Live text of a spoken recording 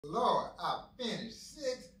Lord, I finished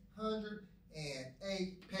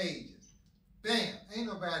 608 pages. Bam! Ain't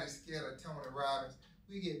nobody scared of Tony Robbins.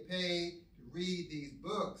 We get paid to read these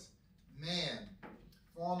books. Man,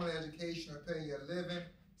 formal education will pay you a living.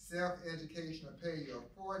 Self-education will pay you a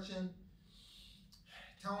fortune.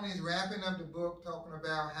 Tony's wrapping up the book talking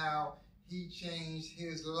about how he changed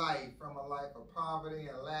his life from a life of poverty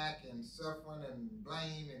and lack and suffering and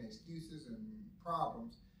blame and excuses and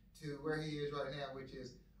problems to where he is right now, which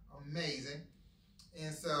is amazing.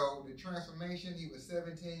 And so the transformation, he was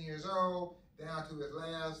 17 years old, down to his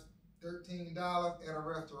last $13 at a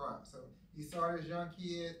restaurant. So he saw this young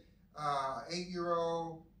kid,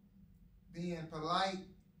 8-year-old, being polite,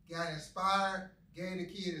 got inspired, gave the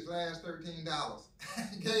kid his last $13.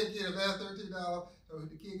 Gave the kid his last $13 so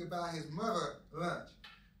the kid could buy his mother lunch.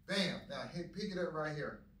 Bam, now pick it up right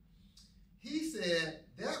here. He said,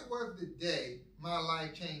 that was the day my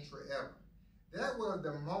life changed forever. That was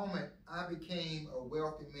the moment I became a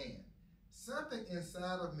wealthy man. Something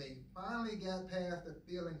inside of me finally got past the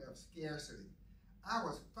feeling of scarcity. I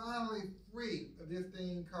was finally free of this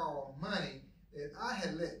thing called money that I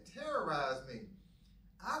had let terrorize me.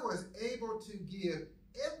 I was able to give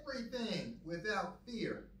everything without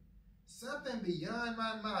fear. Something beyond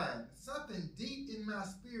my mind, something deep in my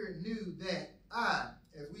spirit knew that I,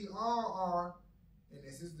 as we all are, and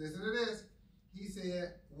listen to this, he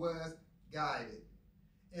said, was guided.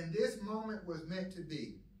 And this moment was meant to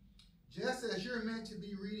be. Just as you're meant to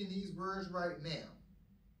be reading these words right now.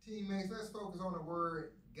 Teammates, let's focus on the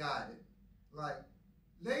word guided. Like,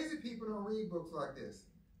 lazy people don't read books like this.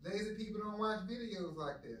 Lazy people don't watch videos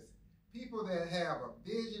like this. People that have a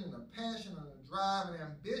vision and a passion and a drive and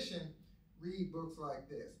ambition read books like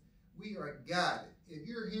this. We are guided. If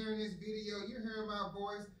you're hearing this video, you're hearing my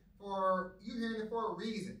voice, you're hearing it for a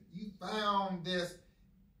reason. You found this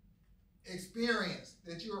experience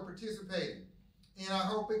that you are participating. And I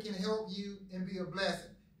hope it can help you and be a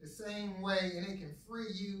blessing the same way, and it can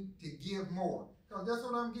free you to give more. Because that's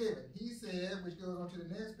what I'm giving. He said, which goes on to the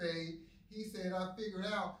next page, he said, I figured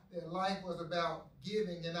out that life was about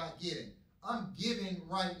giving and not getting. I'm giving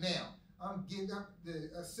right now. I'm giving up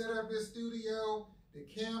I set up this studio, the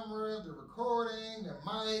camera, the recording, the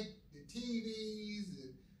mic, the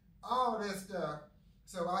TVs, all that stuff,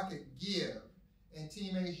 so I could give. And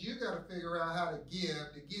teammates, you got to figure out how to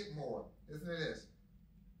give to get more. Listen to this.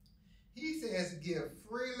 He says give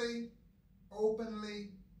freely,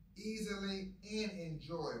 openly, easily, and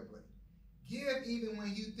enjoyably. Give even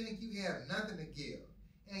when you think you have nothing to give.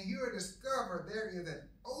 And you'll discover there is an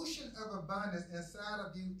ocean of abundance inside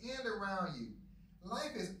of you and around you.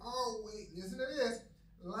 Life is always, listen to this,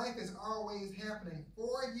 life is always happening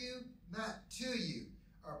for you, not to you.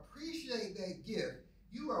 Appreciate that gift.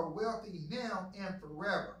 You are wealthy now and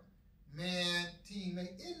forever. Man,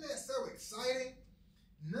 teammate, isn't that so exciting?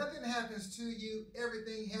 Nothing happens to you,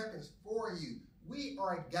 everything happens for you. We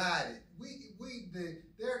are guided.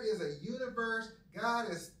 There is a universe.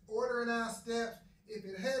 God is ordering our steps. If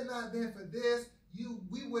it had not been for this,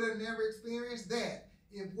 we would have never experienced that.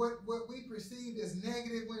 If what we perceived as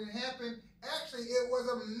negative when it happened, actually it was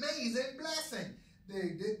an amazing blessing.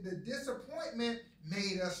 The disappointment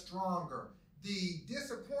made us stronger. The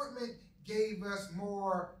disappointment gave us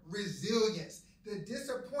more resilience. The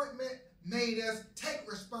disappointment made us take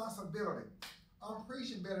responsibility. I'm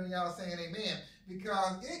preaching better than y'all saying amen,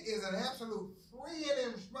 because it is an absolute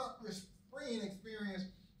freeing experience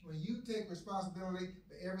when you take responsibility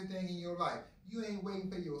for everything in your life. You ain't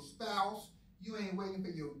waiting for your spouse. You ain't waiting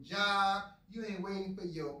for your job. You ain't waiting for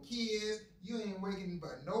your kids. You ain't waiting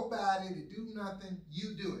for nobody to do nothing.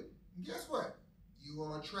 You do it. And guess what? You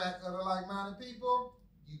want to attract other like-minded people?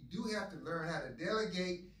 You do have to learn how to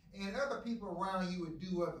delegate, and other people around you would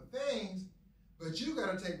do other things, but you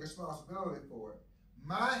got to take responsibility for it.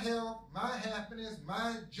 My health, my happiness,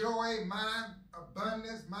 my joy, my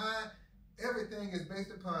abundance, my everything is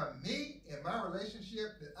based upon me and my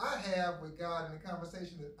relationship that I have with God and the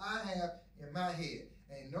conversation that I have in my head.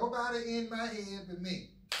 Ain't nobody in my head but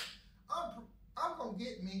me. I'm going to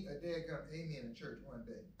get me a daggum amen in church one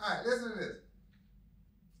day. All right, listen to this.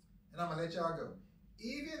 And I'm going to let y'all go.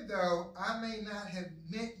 Even though I may not have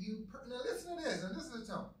met you, now listen to this, and listen to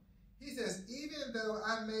Tony. He says, even though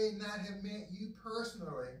I may not have met you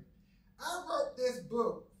personally, I wrote this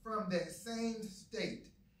book from that same state,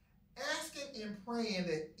 asking and praying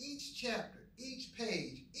that each chapter, each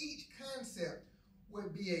page, each concept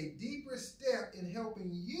would be a deeper step in helping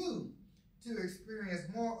you to experience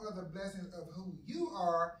more of the blessings of who you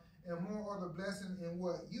are and more of the blessing in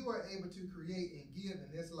what you are able to create and give in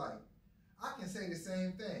this life. I can say the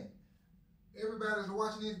same thing. Everybody that's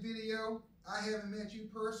watching this video, I haven't met you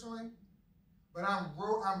personally, but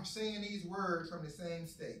I'm saying these words from the same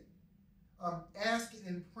state. I'm asking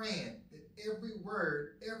and praying that every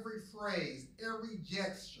word, every phrase, every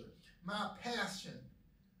gesture, my passion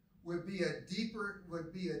would be a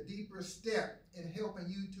deeper step in helping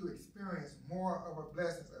you to experience more of a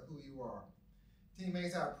blessing of who you are.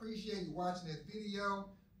 Teammates, I appreciate you watching this video.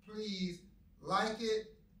 Please like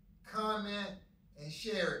it, comment, and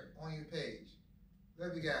share it on your page.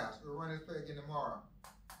 Love you guys. We'll run this play again tomorrow.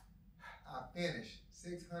 I finished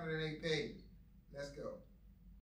 608 pages. Let's go.